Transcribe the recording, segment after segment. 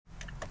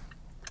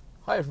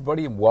Hi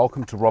everybody and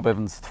welcome to Rob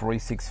Evans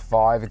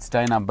 365. It's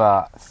day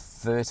number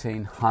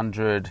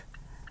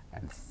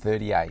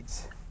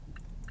 1338.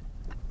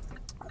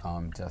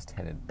 I'm just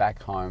headed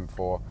back home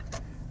for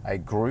a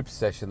group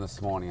session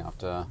this morning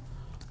after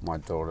my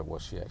daughter,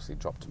 she actually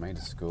dropped me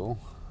to school,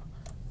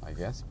 I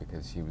guess,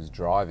 because she was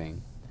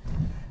driving.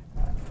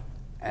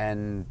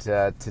 And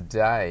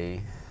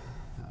today,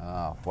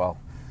 the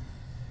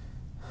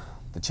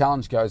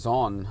challenge goes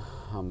on.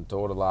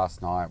 Daughter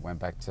last night went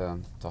back to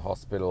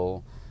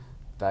hospital.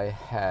 They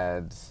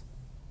had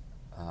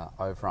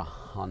over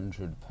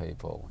 100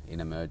 people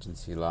in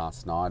emergency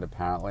last night,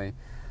 apparently.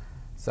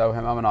 So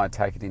her mum and I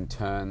take it in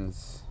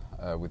turns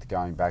with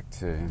going back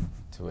to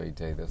ED.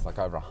 There's like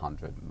over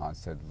 100, and I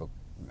said, "Look,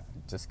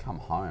 just come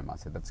home." I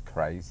said, "That's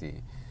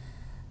crazy."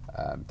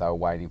 They were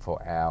waiting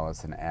for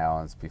hours and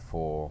hours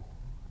before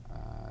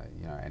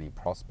any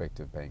prospect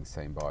of being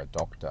seen by a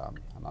doctor,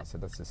 and I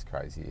said, "That's just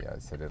crazy." I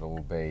said,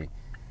 "It'll be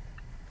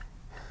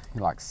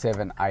like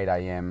 7, 8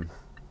 a.m.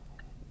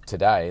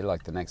 today,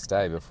 like the next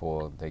day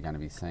before they're going to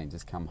be seen.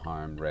 Just come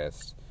home,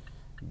 rest,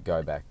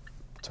 go back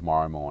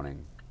tomorrow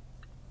morning."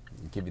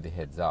 Give you the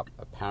heads up.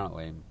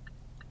 Apparently,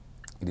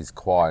 it is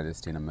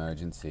quietest in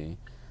emergency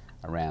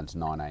around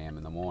 9 a.m.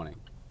 in the morning.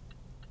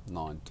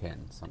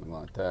 9:10, something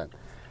like that.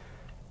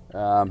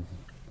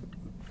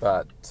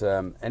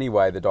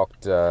 Anyway, the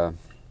doctor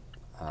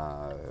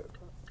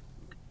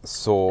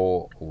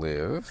saw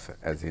Liv,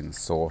 as in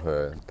saw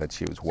her, that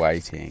she was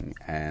waiting,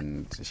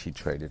 and she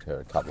treated her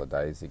a couple of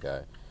days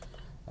ago.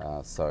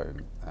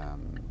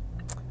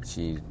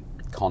 She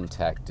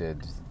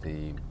contacted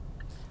the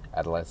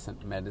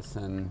adolescent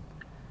medicine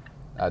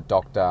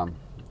doctor,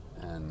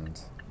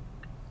 and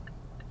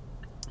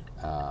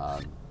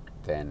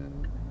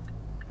then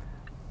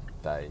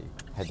they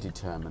had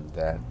determined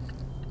that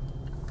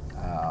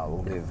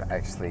Liv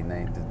actually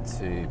needed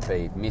to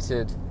be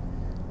admitted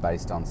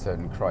based on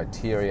certain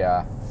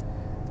criteria,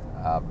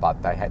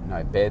 but they had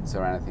no beds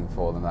or anything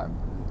for them.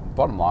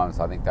 Bottom line was,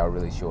 I think they were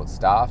really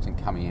short-staffed, and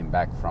coming in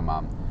back from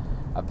a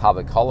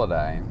public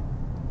holiday,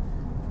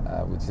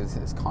 which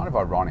is kind of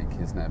ironic,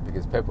 isn't it?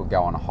 Because people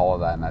go on a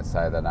holiday and they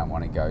say they don't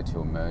want to go to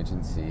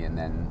emergency, and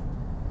then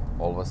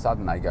all of a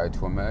sudden they go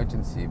to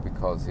emergency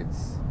because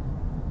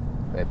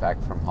they're back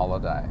from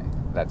holiday.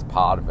 That's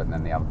part of it, and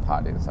then the other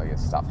part is, I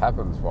guess, stuff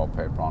happens while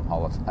people are on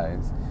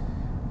holidays.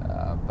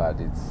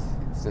 But it's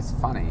just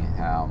funny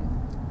how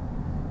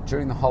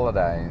during the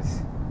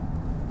holidays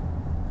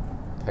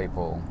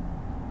people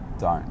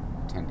don't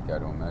tend to go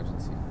to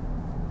emergency.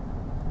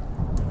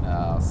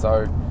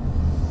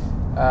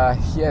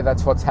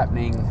 That's what's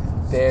happening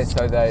there.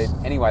 So they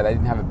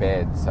didn't have a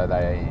bed, so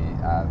they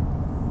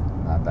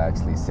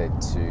actually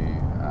said to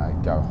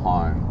go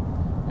home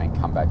and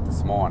come back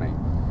this morning.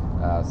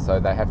 So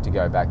they have to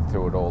go back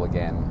through it all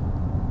again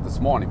this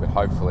morning, but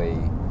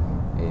hopefully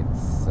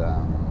it's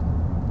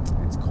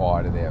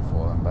quieter there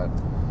for them. But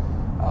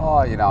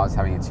I was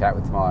having a chat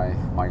with my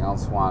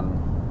youngest one,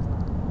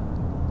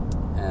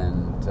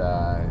 and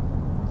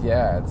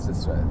it's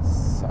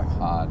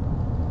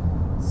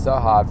so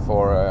hard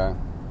for her,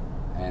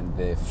 and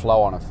the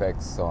flow-on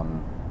effects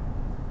on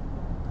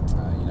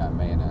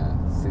me and her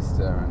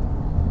sister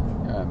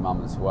and her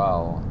mum as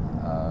well.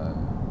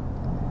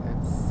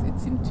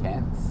 It's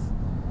intense.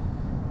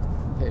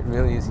 It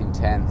really is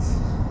intense.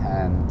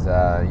 And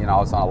I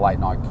was on a late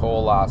night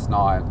call last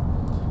night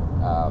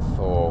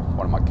for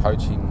one of my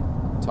coaching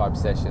type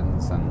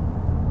sessions, and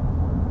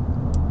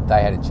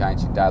they had a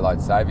change in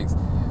daylight savings.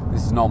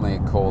 This is normally a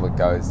call that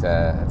goes,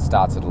 it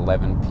starts at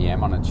 11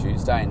 p.m. on a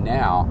Tuesday, and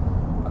now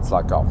it's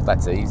like, oh,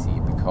 that's easy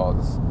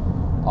because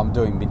I'm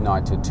doing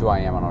midnight to 2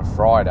 a.m. on a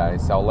Friday,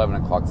 so 11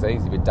 o'clock's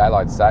easy, but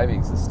daylight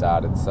savings has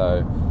started,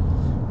 so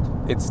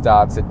it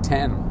starts at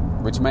 10,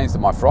 which means that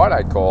my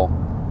Friday call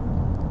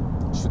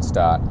should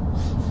start,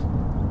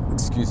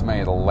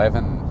 at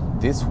 11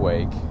 this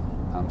week.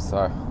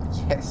 So,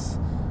 yes,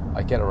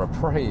 I get a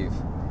reprieve,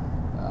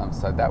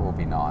 so that will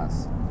be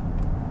nice.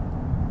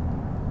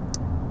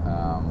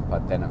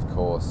 But then, of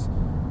course,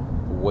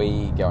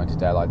 we go into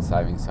daylight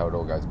savings, so it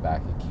all goes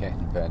back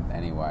again. But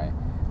anyway,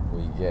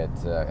 we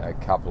get a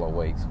couple of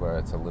weeks where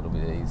it's a little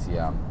bit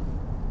easier,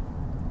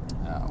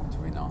 which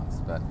will be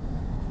nice. But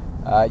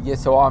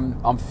so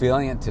I'm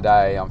feeling it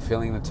today. I'm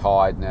feeling the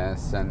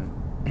tiredness, and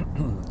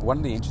one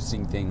of the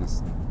interesting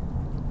things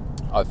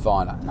I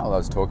find, I know I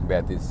was talking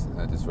about this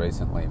just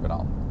recently, but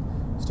I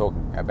was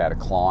talking about to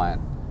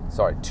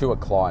a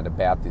client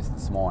about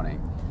this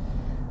morning.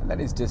 And that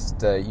is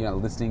just,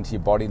 listening to your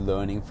body,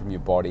 learning from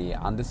your body,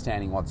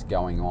 understanding what's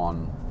going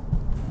on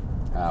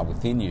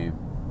within you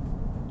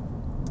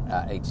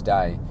each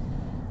day,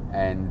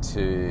 and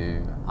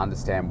to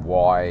understand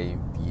why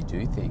you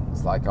do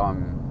things. Like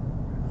I'm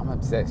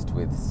obsessed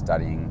with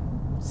studying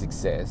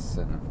success,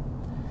 and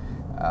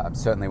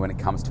certainly when it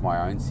comes to my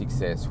own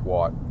success,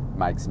 what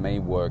makes me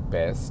work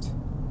best,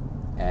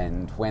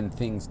 and when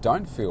things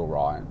don't feel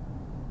right.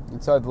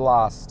 And so the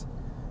last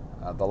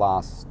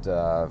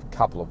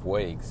couple of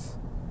weeks,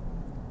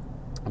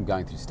 I'm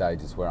going through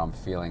stages where I'm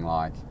feeling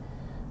like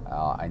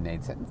I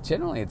need.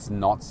 Generally, it's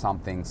not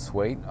something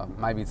sweet.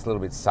 Maybe it's a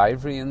little bit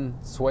savoury and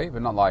sweet,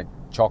 but not like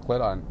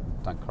chocolate. I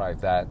don't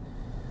crave that.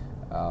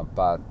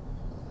 But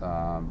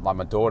like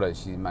my daughter,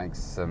 she makes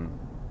some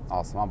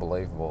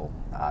unbelievable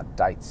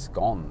date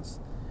scones.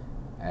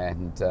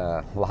 And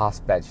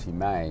last batch she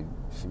made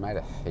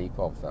a heap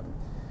of them.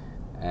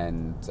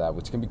 And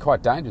which can be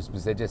quite dangerous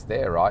because they're just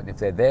there, right? And if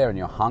they're there and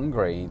you're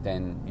hungry,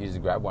 then you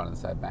just grab one and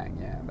say, bang,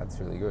 yeah, that's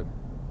really good.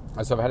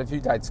 So I've had a few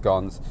date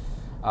scones,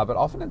 but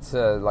often it's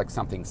like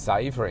something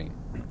savoury.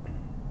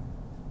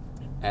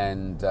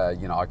 And,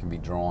 I can be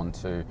drawn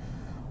to,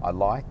 I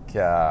like,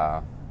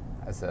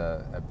 as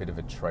a bit of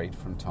a treat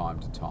from time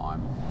to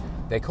time,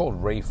 they're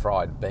called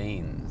refried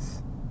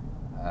beans.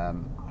 I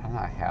don't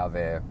know how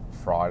they're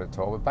fried at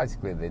all, but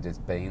basically they're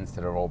just beans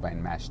that are all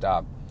been mashed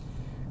up.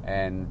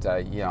 And,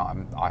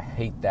 I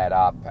heat that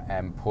up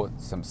and put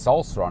some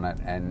salsa on it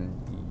and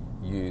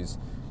use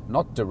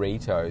not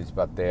Doritos,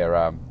 but they're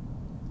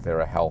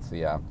a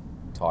healthier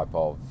type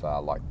of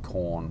like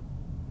corn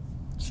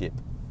chip.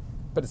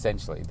 But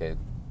essentially they're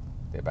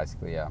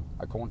basically a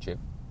corn chip.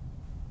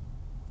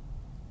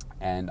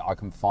 And I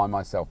can find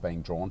myself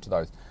being drawn to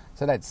those.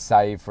 So that's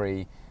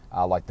savoury,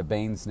 like the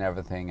beans and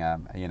everything,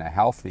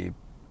 healthy.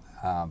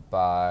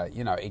 But,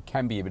 it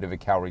can be a bit of a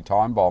calorie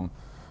time bomb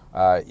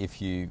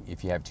if you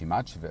have too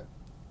much of it.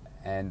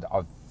 And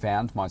I've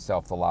found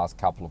myself the last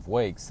couple of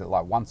weeks that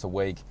like once a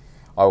week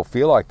I will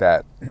feel like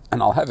that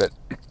and I'll have it.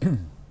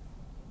 And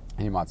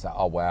you might say,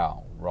 oh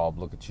wow, Rob,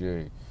 look at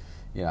you.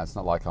 It's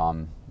not like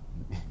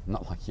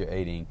you're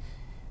eating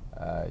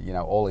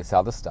all this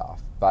other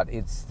stuff. But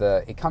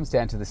it comes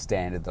down to the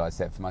standard that I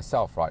set for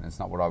myself, right? And it's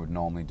not what I would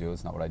normally do,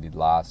 it's not what I did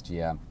last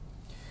year.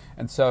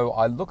 And so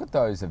I look at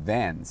those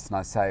events and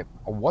I say,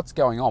 what's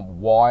going on?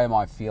 Why am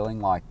I feeling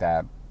like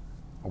that?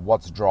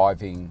 What's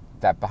driving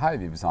that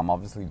behaviour? Because I'm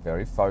obviously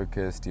very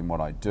focused in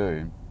what I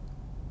do.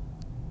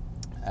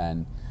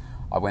 And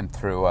I went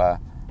through a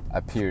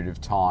period of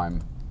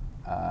time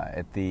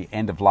at the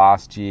end of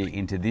last year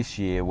into this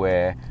year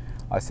where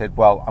I said,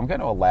 well, I'm going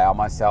to allow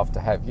myself to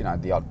have,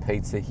 the odd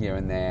pizza here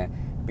and there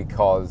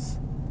because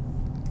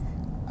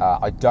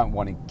I don't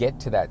want to get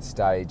to that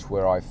stage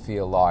where I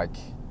feel like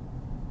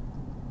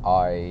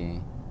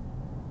I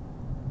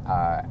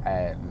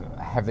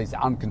have these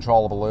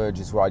uncontrollable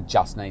urges where I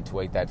just need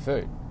to eat that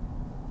food.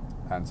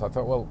 And so I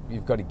thought, well,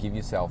 you've got to give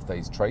yourself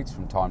these treats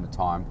from time to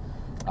time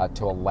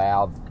to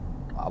allow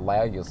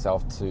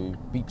yourself to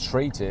be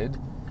treated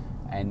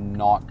and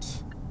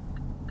not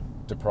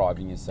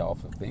depriving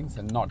yourself of things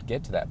and not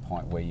get to that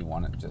point where you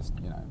want to just,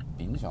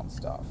 binge on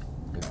stuff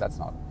because that's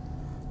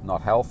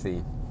not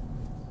healthy.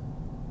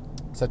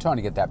 So trying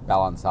to get that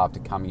balance after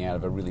coming out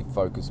of a really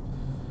focused,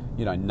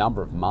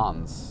 number of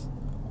months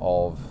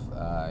of,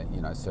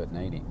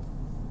 certain eating.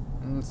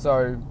 And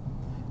so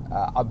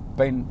I've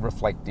been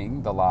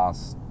reflecting the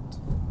last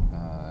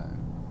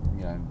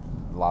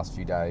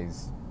few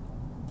days,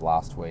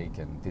 last week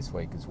and this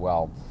week as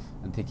well,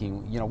 and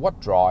thinking, what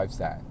drives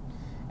that?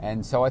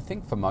 And so I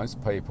think for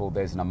most people,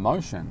 there's an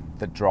emotion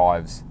that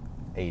drives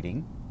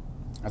eating.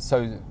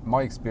 So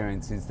my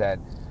experience is that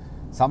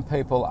some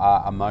people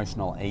are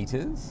emotional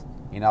eaters.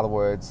 In other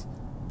words,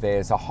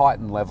 there's a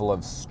heightened level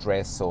of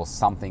stress or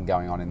something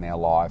going on in their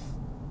life.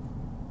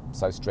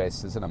 So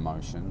stress is an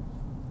emotion.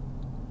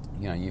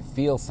 You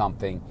feel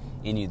something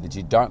in you that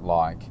you don't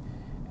like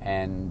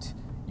and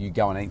you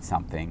go and eat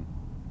something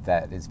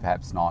that is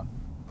perhaps not,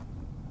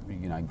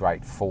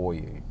 great for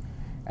you.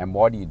 And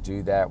why do you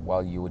do that?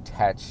 Well, you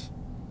attach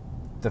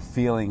the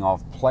feeling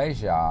of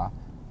pleasure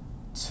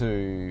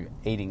to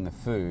eating the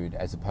food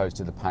as opposed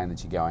to the pain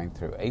that you're going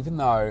through. Even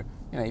though,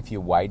 if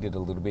you waited a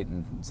little bit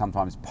and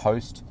sometimes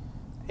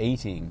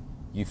post-eating,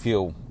 you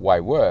feel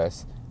way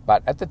worse.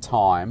 But at the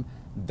time,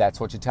 that's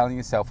what you're telling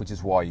yourself, which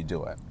is why you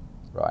do it,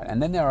 right?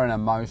 And then there are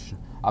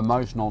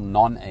emotional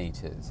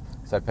non-eaters.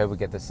 So people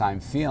get the same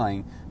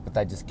feeling, but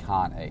they just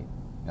can't eat.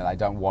 They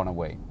don't want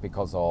to eat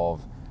because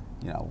of,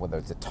 whether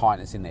it's a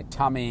tightness in their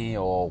tummy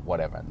or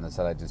whatever. And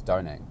so they just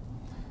don't eat.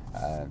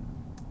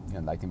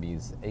 They can be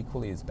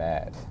equally as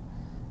bad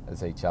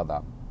as each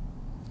other.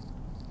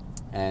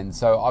 And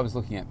so I was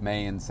looking at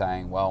me and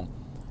saying, well,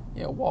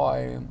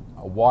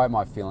 why am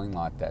I feeling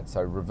like that?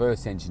 So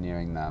reverse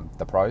engineering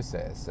the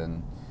process.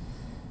 And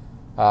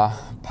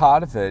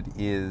part of it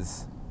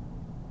is,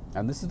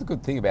 and this is the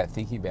good thing about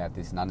thinking about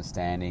this and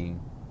understanding,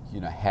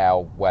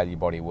 how well your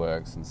body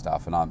works and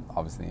stuff. And I'm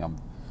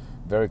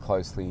very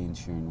closely in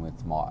tune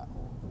with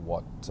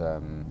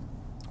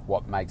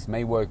what makes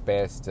me work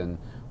best and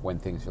when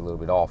things are a little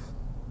bit off.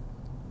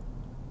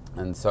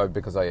 And so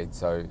because I eat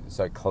so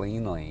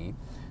cleanly,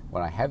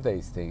 when I have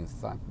these things,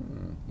 it's like,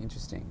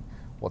 interesting,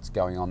 what's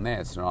going on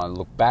there? So I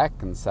look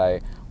back and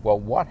say, well,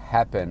 what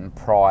happened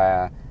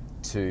prior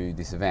to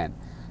this event?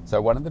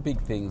 So one of the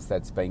big things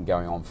that's been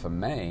going on for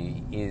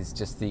me is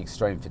just the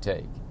extreme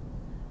fatigue,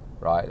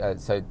 right?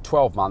 So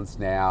 12 months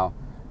now,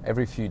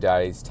 every few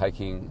days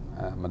taking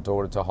my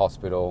daughter to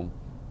hospital,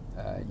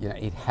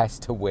 it has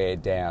to wear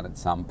down at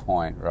some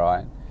point,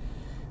 right?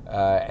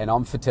 And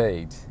I'm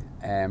fatigued.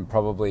 am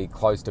probably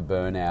close to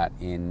burnout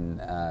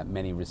in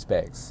many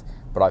respects,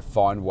 but I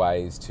find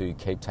ways to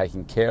keep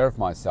taking care of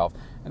myself.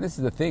 And this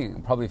is the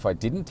thing, probably if I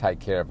didn't take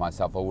care of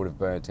myself, I would have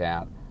burnt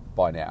out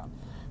by now.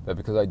 But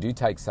because I do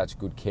take such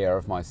good care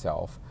of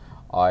myself,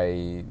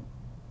 I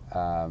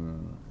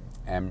am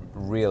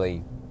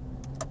really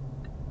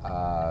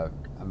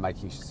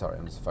sorry,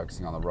 I'm just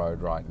focusing on the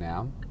road right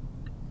now.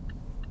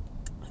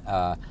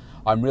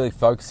 I'm really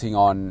focusing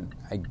on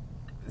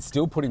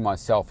still putting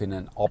myself in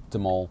an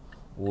optimal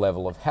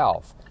level of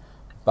health,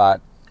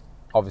 but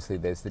obviously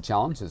there's the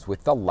challenges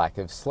with the lack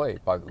of sleep.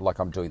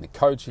 I'm doing the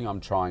coaching,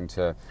 I'm trying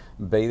to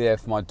be there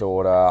for my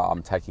daughter,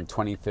 I'm taking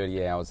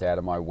 20-30 hours out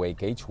of my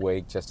week each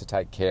week just to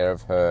take care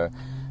of her,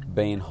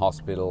 be in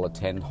hospital,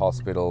 attend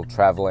hospital,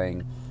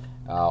 travelling,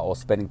 or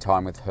spending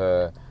time with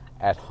her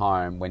at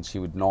home when she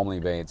would normally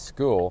be at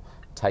school,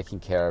 taking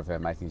care of her,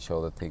 making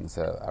sure that things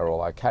are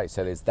all okay.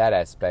 So there's that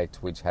aspect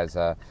which has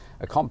a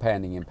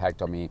compounding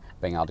impact on me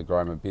being able to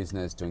grow my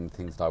business, doing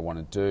things that I want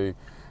to do.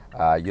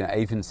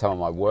 Even some of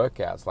my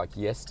workouts, like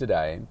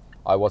yesterday,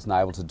 I wasn't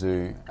able to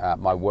do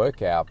my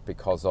workout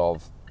because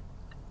of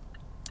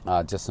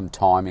just some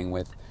timing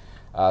with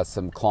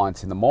some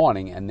clients in the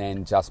morning, and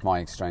then just my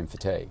extreme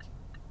fatigue.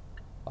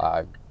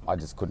 I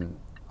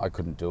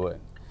couldn't do it.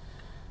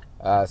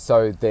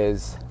 So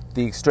there's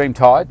the extreme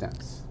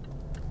tiredness.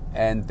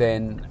 And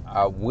then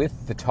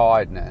with the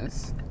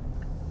tiredness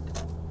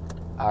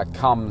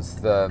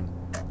comes the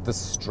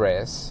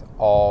stress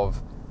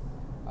of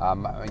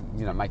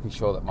making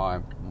sure that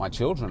my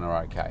children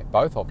are okay,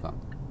 both of them.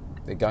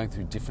 They're going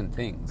through different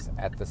things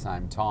at the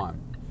same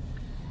time.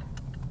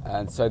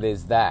 And so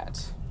there's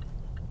that.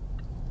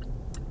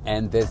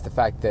 And there's the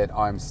fact that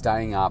I'm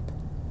staying up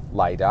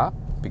later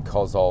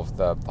because of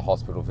the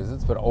hospital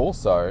visits, but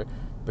also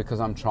because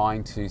I'm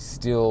trying to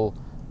still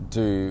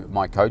do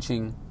my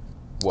coaching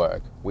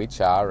work,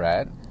 which are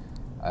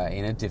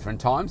in a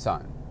different time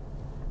zone,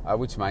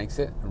 which makes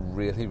it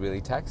really, really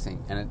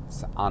taxing, and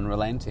it's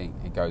unrelenting.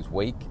 It goes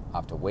week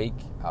after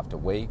week after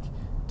week,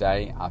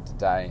 day after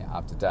day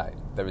after day.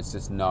 There is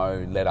just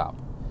no let up.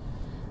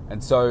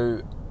 And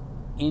so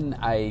in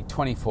a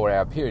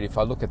 24-hour period, if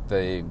I look at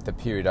the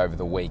period over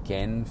the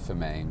weekend for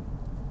me,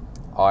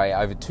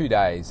 over 2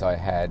 days I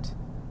had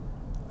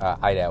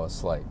 8 hours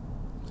sleep.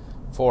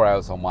 4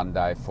 hours on one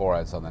day, 4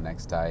 hours on the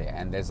next day,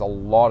 and there's a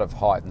lot of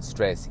heightened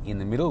stress in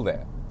the middle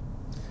there.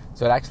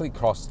 So it actually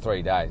crossed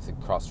 3 days. It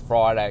crossed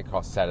Friday, it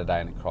crossed Saturday,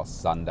 and it crossed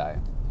Sunday,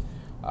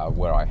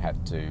 where I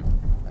had to,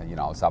 I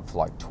was up for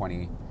like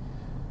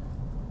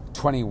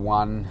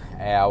 21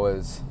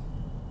 hours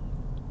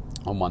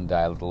on one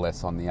day, a little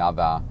less on the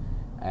other,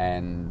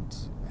 and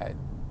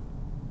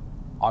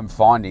I'm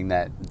finding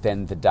that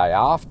then the day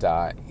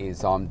after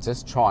is I'm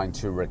just trying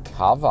to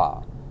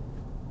recover.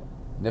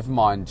 Never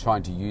mind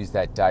trying to use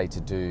that day to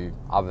do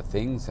other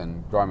things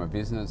and grow my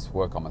business,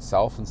 work on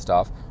myself and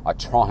stuff. I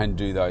try and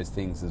do those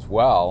things as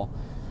well,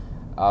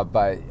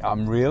 but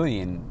I'm really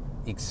in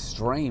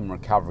extreme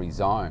recovery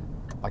zone.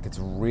 Like, it's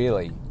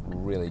really,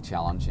 really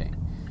challenging.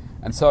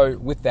 And so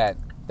with that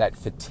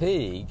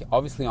fatigue,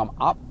 obviously I'm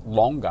up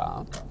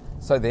longer,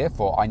 so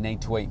therefore I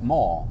need to eat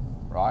more,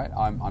 right?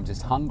 I'm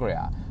just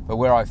hungrier. But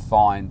where I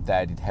find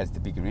that it has the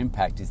bigger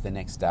impact is the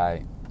next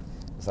day.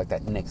 It's like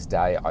that next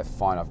day I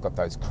find I've got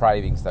those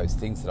cravings, those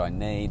things that I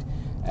need,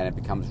 and it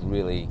becomes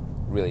really,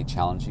 really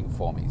challenging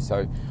for me.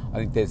 So I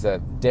think there's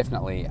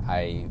definitely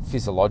a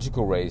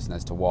physiological reason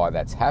as to why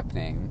that's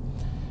happening.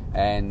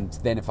 And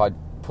then if I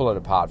pull it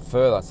apart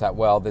further, I say,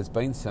 well, there's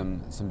been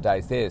some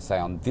days there, say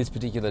on this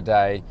particular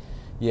day,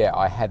 yeah,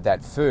 I had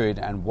that food,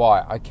 and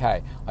why?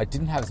 Okay, I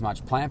didn't have as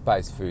much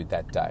plant-based food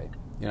that day.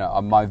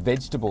 My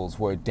vegetables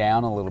were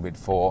down a little bit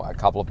for a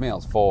couple of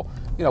meals for,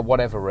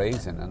 whatever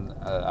reason. And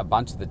a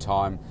bunch of the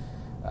time,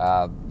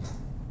 I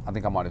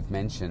think I might have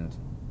mentioned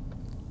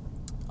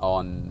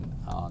on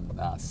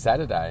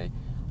Saturday,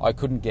 I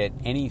couldn't get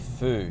any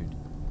food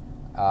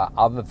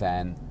other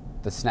than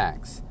the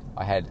snacks.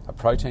 I had a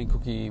protein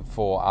cookie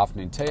for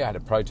afternoon tea, I had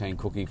a protein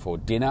cookie for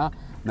dinner,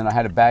 and then I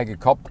had a bag of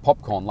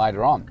popcorn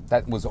later on.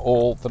 That was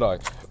all that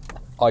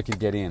I could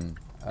get in.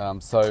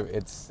 So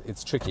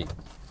it's tricky.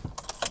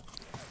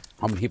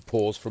 I'm going to hit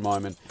pause for a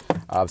moment.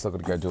 I've still got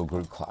to go do a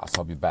group class.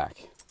 I'll be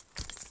back.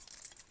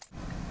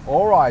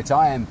 All right,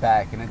 I am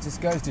back, and it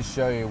just goes to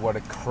show you what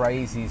a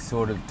crazy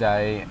sort of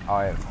day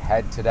I've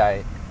had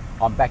today.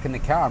 I'm back in the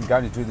car. I'm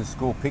going to do the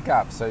school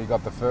pickup. So you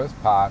got the first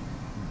part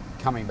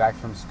coming back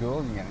from school,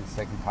 and you get the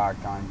second part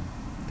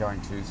going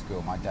to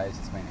school. My day's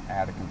just been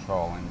out of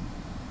control, and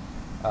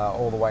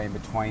all the way in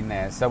between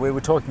there. So we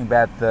were talking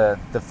about the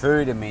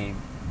food and me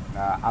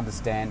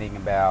understanding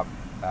about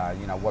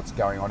what's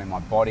going on in my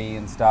body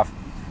and stuff,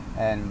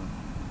 and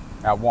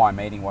why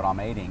I'm eating what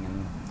I'm eating.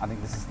 And I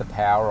think this is the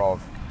power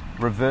of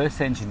reverse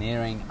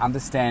engineering,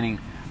 understanding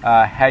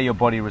how your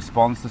body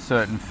responds to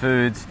certain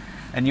foods.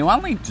 And you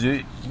only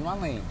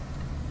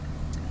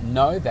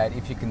know that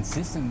if you're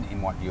consistent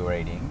in what you're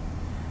eating,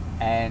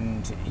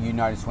 and you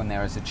notice when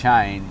there is a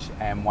change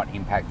and what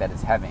impact that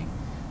is having.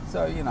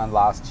 So,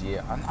 last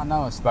year, I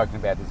know I've spoken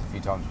about this a few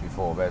times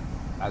before, but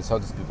so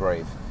I'll just be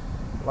brief.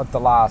 Like the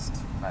last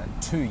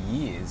 2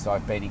 years,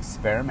 I've been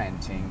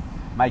experimenting,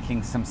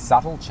 making some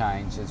subtle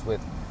changes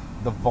with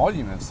the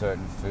volume of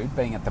certain food,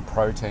 being at the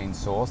protein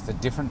source, the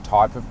different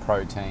type of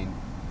protein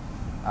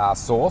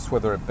source,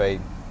 whether it be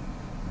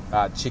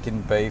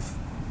chicken, beef,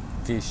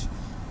 fish,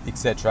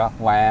 etc.,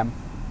 lamb.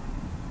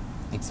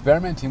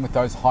 Experimenting with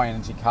those high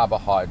energy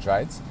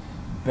carbohydrates,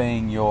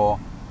 being your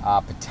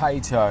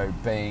potato,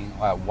 being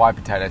white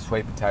potato,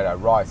 sweet potato,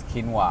 rice,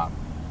 quinoa,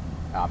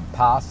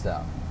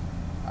 pasta,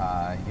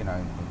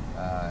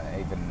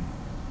 even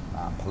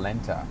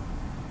polenta,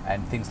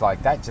 and things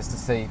like that, just to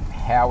see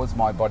how is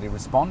my body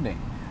responding.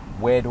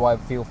 Where do I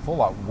feel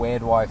fuller? Where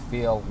do I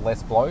feel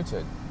less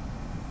bloated?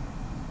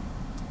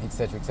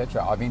 Etc.,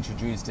 etc. I've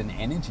introduced an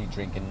energy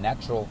drink, a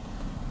natural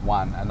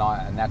one, a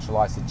natural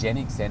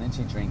isogenics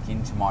energy drink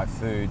into my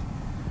food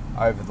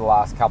over the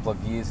last couple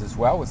of years as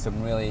well, with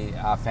some really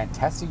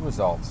fantastic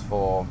results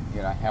for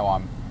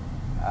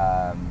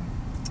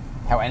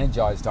how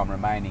energized I'm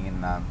remaining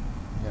in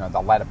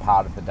the latter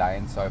part of the day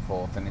and so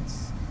forth. And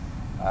it's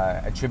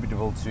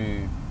attributable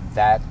to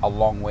that,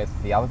 along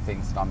with the other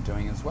things that I'm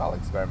doing as well,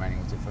 experimenting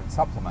with different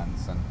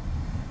supplements and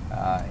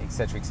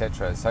etc.,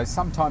 etc. So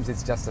sometimes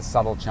it's just a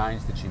subtle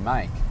change that you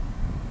make.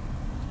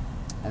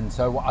 And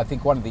so I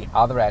think one of the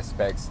other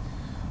aspects,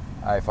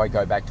 if I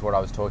go back to what I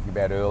was talking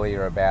about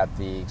earlier about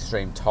the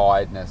extreme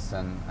tiredness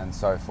and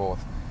so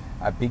forth,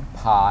 a big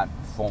part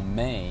for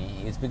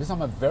me is because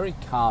I'm a very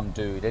calm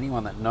dude.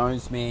 Anyone that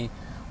knows me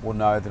will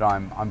know that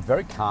I'm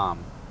very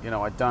calm.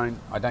 I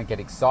don't get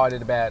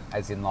excited about,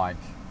 as in like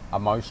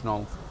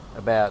emotional,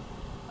 about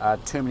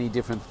too many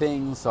different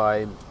things.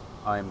 I'm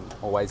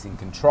always in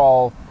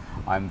control.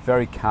 I'm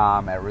very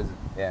calm.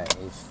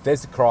 If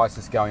there's a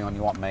crisis going on,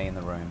 you want me in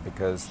the room,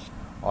 because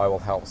I will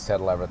help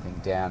settle everything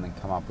down and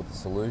come up with a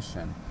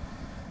solution.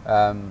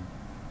 But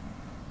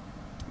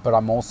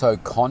I'm also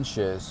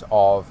conscious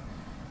of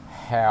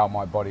how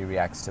my body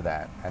reacts to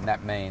that, and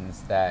that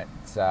means that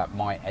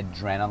my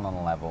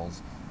adrenaline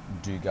levels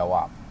do go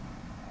up.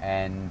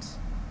 And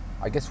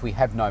I guess we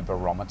have no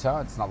barometer.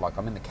 It's not like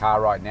I'm in the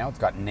car right now. It's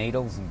got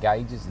needles and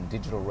gauges and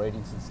digital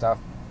readings and stuff.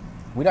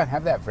 We don't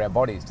have that for our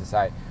bodies to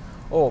say,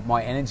 oh,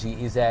 my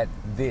energy is at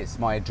this,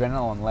 my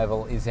adrenaline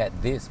level is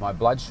at this, my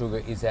blood sugar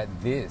is at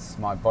this,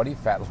 my body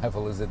fat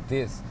level is at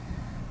this.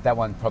 That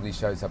one probably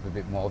shows up a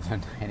bit more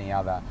than any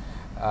other.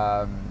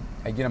 My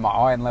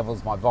iron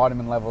levels, my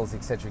vitamin levels,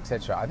 etc.,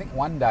 etc. I think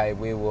one day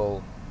we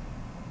will,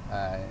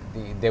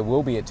 there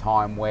will be a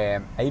time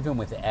where, even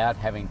without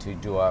having to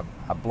do a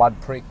blood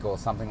prick or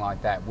something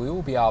like that, we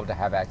will be able to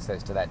have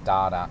access to that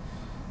data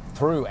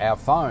through our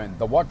phone,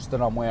 the watch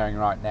that I'm wearing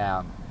right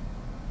now,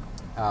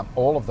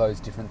 all of those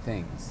different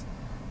things.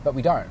 But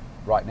we don't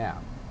right now.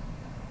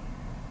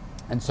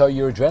 And so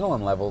your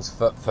adrenaline levels,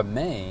 for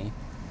me,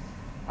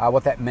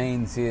 what that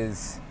means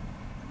is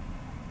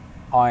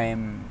my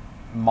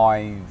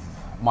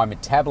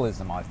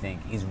metabolism, I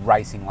think, is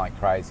racing like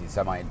crazy.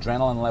 So my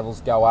adrenaline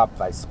levels go up,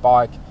 they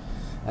spike,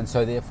 and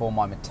so therefore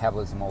my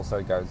metabolism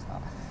also goes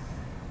up.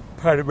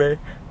 Pardon me.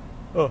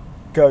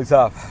 Goes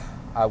up,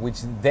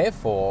 which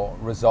therefore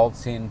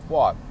results in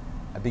what?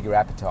 A bigger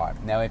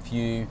appetite. Now, if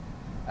you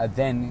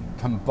then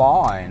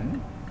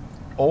combine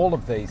all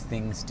of these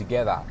things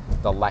together,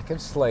 the lack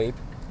of sleep,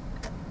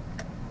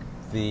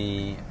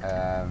 the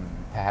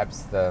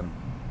perhaps the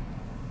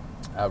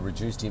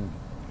reduced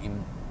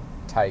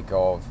intake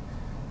of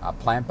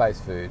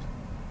plant-based food,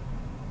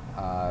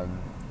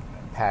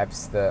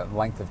 perhaps the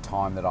length of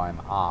time that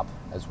I'm up,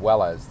 as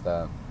well as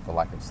the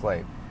lack of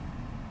sleep,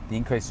 the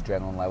increased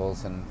adrenaline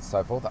levels and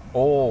so forth,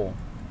 all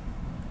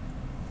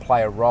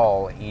play a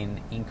role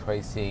in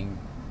increasing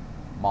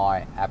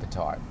my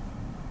appetite.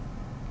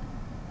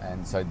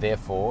 And so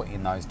therefore,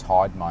 in those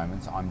tired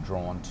moments, I'm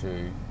drawn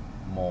to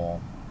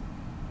more,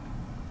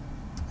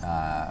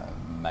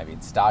 maybe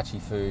it's starchy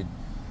food.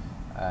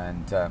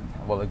 And a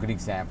good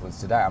example is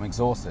today. I'm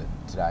exhausted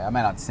today. I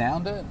may not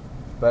sound it,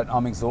 but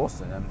I'm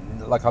exhausted.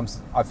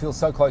 I feel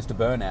so close to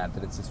burnout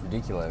that it's just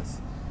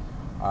ridiculous.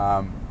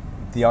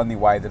 The only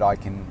way that I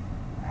can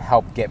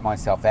help get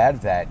myself out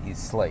of that is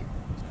sleep.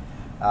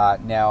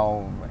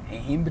 Now,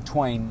 in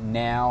between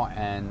now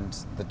and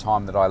the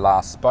time that I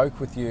last spoke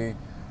with you,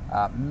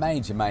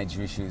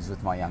 major issues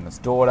with my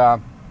youngest daughter,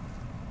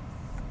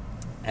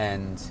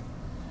 and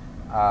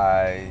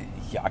I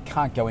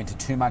can't go into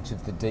too much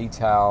of the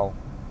detail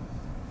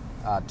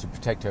to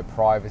protect her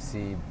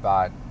privacy,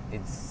 but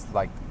it's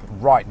like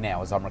right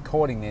now, as I'm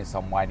recording this,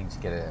 I'm waiting to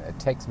get a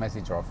text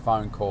message or a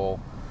phone call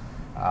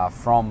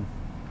from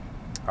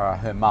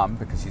her mum,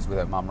 because she's with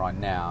her mum right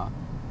now,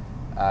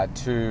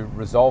 to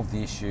resolve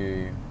the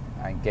issue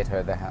and get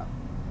her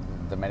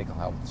the medical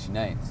help that she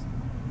needs.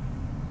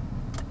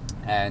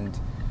 And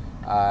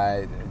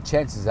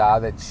chances are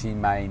that she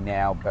may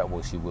now,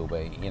 she will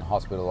be in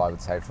hospital, I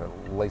would say, for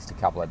at least a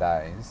couple of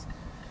days.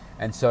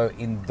 And so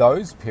in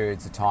those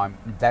periods of time,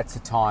 that's a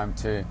time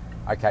to,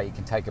 okay, you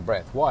can take a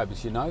breath. Why?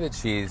 Because you know that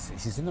she's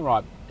in the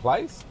right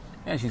place.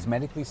 She's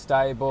medically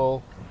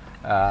stable.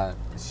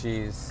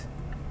 She's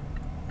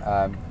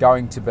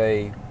going to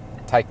be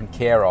taken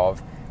care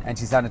of, and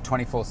she's under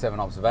 24/7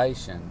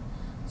 observation.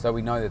 So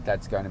we know that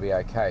that's going to be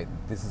okay.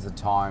 This is a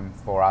time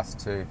for us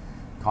to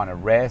kind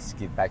of rest,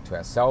 give back to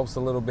ourselves a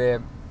little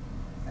bit.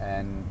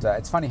 And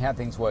it's funny how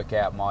things work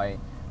out. My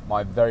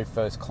very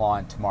first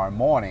client tomorrow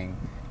morning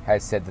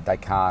has said that they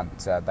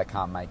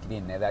can't make it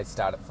in. Now they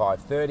start at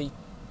 5:30,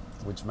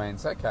 which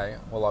means, okay,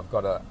 well, I've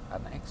got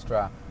an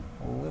extra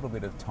little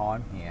bit of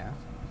time here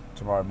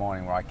tomorrow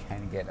morning where I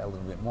can get a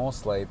little bit more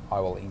sleep. I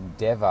will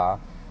endeavour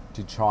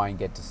to try and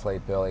get to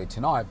sleep earlier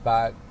tonight,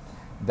 but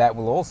that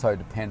will also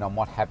depend on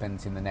what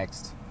happens in the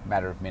next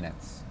matter of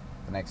minutes,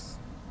 the next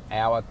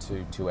hour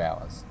to 2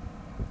 hours,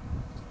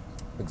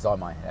 because I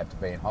might have to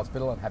be in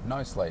hospital and have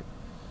no sleep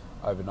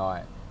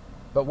overnight.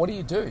 But what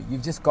do?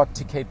 You've just got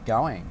to keep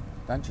going,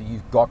 don't you?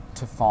 You've got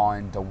to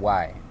find a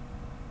way.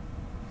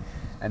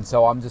 And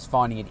so I'm just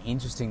finding it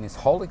interesting, this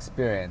whole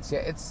experience. Yeah,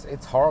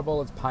 it's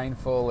horrible, it's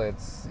painful,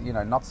 it's,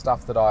 not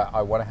stuff that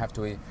I want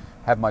to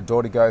have my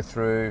daughter go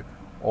through,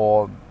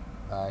 or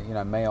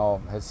me or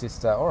her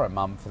sister or her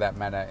mum for that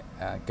matter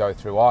go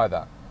through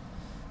either.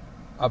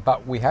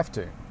 But we have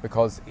to,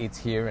 because it's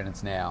here and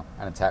it's now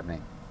and it's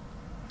happening.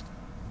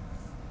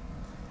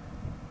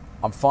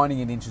 I'm finding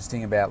it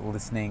interesting about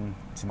listening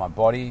to my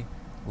body,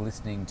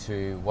 listening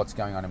to what's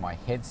going on in my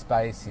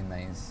headspace in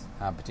these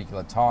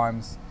particular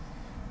times.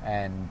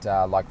 And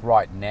like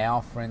right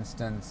now, for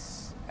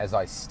instance, as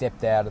I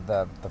stepped out of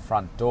the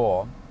front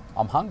door,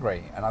 I'm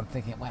hungry. And I'm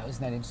thinking, wow,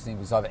 isn't that interesting?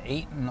 Because I've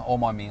eaten all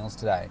my meals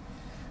today,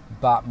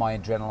 but my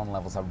adrenaline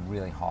levels are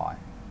really high.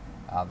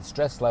 The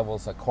stress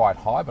levels are quite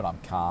high, but I'm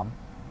calm.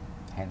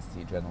 Hence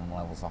the adrenaline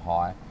levels are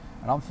high.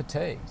 And I'm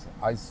fatigued.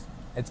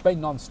 It's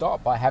been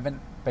non-stop. I haven't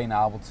been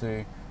able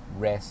to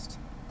rest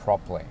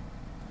properly.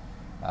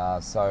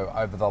 So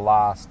over the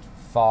last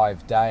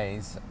 5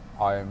 days,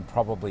 I'm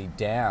probably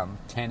down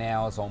 10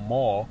 hours or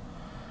more.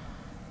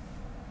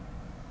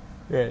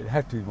 Yeah, it'd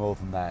have to be more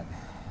than that.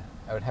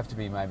 It would have to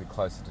be maybe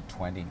closer to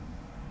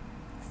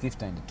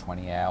 15 to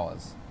 20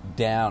 hours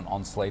down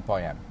on sleep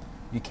I am.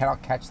 You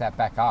cannot catch that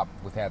back up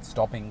without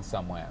stopping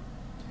somewhere.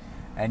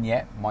 And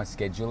yet my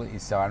schedule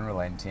is so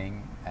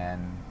unrelenting,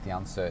 and the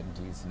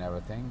uncertainties and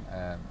everything,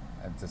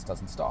 it just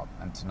doesn't stop.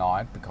 And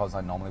tonight, because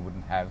I normally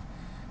wouldn't have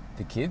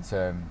the kids,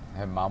 her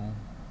mum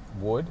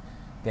would,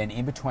 then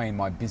in between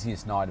my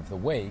busiest night of the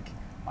week,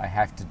 I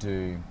have to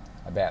do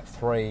about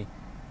 3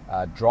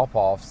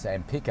 drop-offs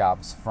and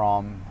pickups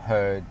from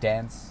her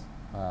dance,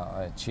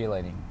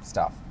 cheerleading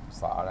stuff.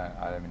 So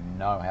I don't even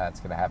know how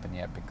that's going to happen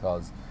yet,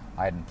 because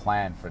I hadn't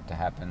planned for it to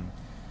happen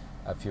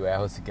a few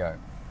hours ago.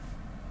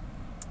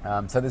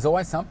 So there's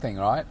always something,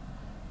 right?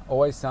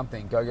 Always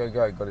something. Go.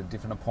 Got a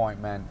different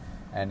appointment,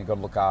 and you've got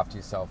to look after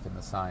yourself at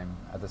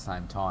the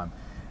same time.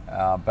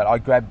 But I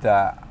grabbed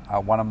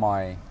one of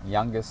my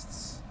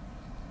youngest's,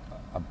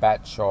 a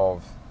batch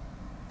of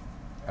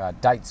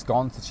date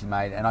scones that she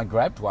made, and I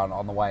grabbed one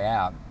on the way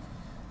out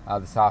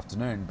this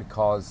afternoon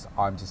because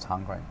I'm just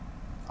hungry.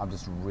 I'm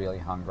just really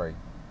hungry.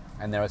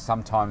 And there are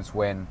some times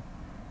when,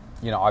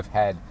 I've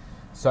had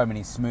so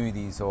many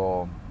smoothies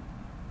or,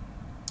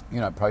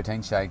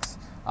 protein shakes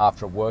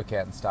after a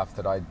workout and stuff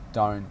that I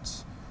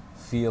don't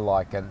feel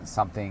like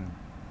something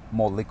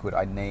more liquid.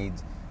 I need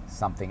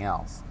something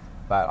else.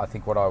 But I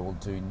think what I will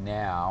do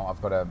now,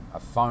 I've got a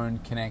phone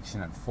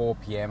connection at 4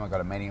 p.m. I've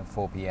got a meeting at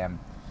 4 p.m.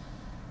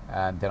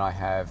 And then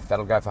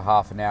that'll go for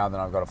half an hour. Then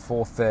I've got a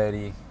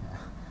 4:30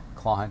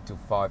 client till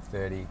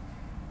 5:30.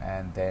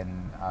 And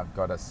then I've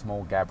got a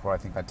small gap where I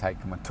think I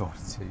take my daughter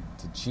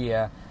to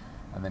cheer,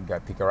 and then go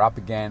pick her up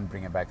again,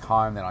 bring her back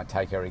home. Then I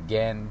take her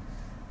again.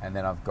 And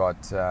then I've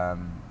got,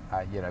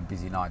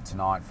 busy night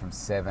tonight from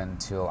 7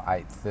 till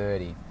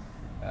 8:30.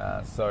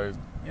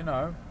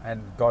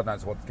 And God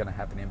knows what's going to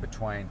happen in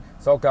between.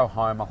 So I'll go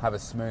home, I'll have a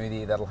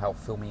smoothie, that'll help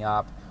fill me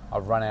up.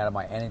 I'll run out of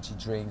my energy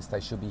drinks. They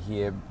should be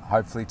here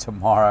hopefully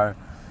tomorrow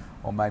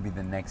or maybe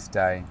the next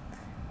day.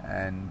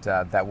 And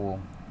that will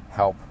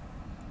help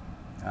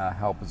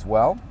as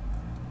well.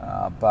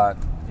 But,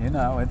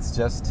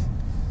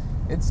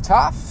 it's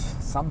tough.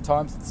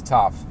 Sometimes it's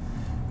tough.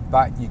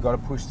 But you've got to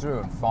push through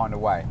and find a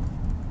way.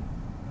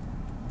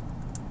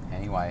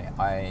 Anyway,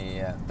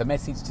 the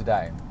message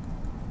today: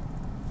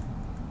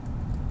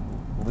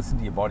 listen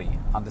to your body,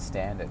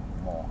 understand it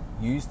more.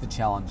 Use the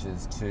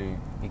challenges to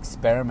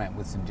experiment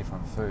with some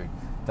different food.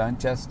 Don't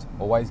just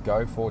always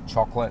go for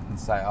chocolate and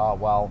say, oh,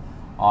 well,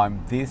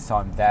 I'm this,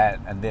 I'm that,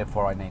 and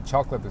therefore I need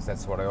chocolate because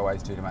that's what I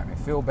always do to make me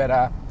feel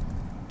better.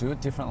 Do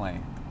it differently.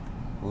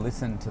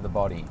 Listen to the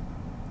body.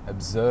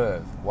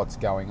 Observe what's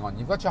going on.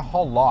 You've got your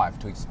whole life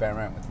to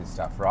experiment with this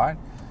stuff, right?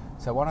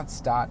 So why not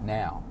start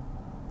now?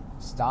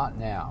 Start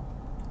now.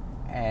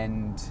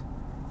 And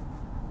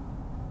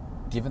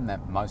given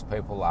that most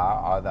people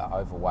are either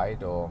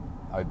overweight or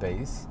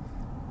obese,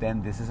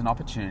 then this is an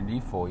opportunity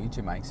for you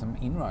to make some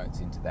inroads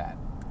into that.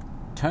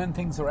 Turn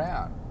things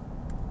around.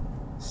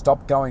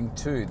 Stop going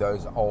to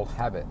those old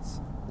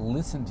habits.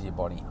 Listen to your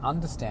body.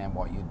 Understand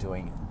what you're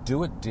doing.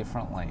 Do it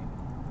differently.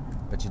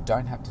 But you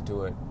don't have to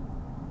do it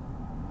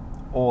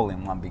all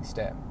in one big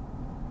step.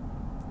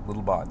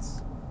 Little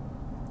bites.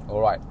 All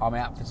right, I'm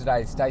out for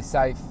today. Stay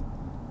safe.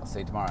 I'll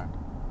see you tomorrow.